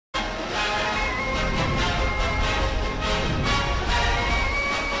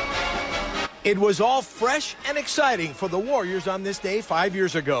It was all fresh and exciting for the Warriors on this day 5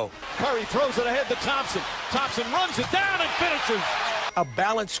 years ago. Curry throws it ahead to Thompson. Thompson runs it down and finishes. A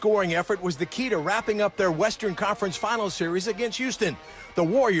balanced scoring effort was the key to wrapping up their Western Conference Finals series against Houston. The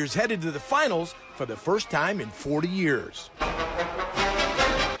Warriors headed to the finals for the first time in 40 years.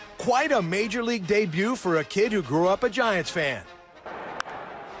 Quite a major league debut for a kid who grew up a Giants fan.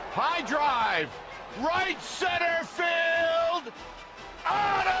 High drive, right center field,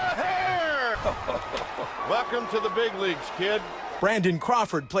 out of here! Welcome to the big leagues, kid. Brandon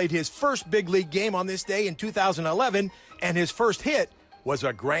Crawford played his first big league game on this day in 2011, and his first hit was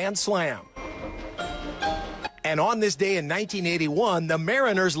a grand slam. And on this day in 1981, the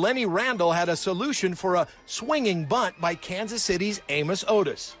Mariners' Lenny Randle had a solution for a swinging bunt by Kansas City's Amos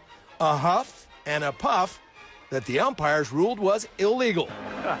Otis. A huff and a puff that the umpires ruled was illegal.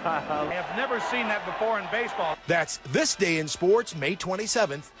 I have never seen that before in baseball. That's This Day in Sports, May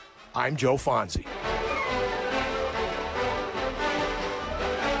 27th. I'm Joe Fonzi.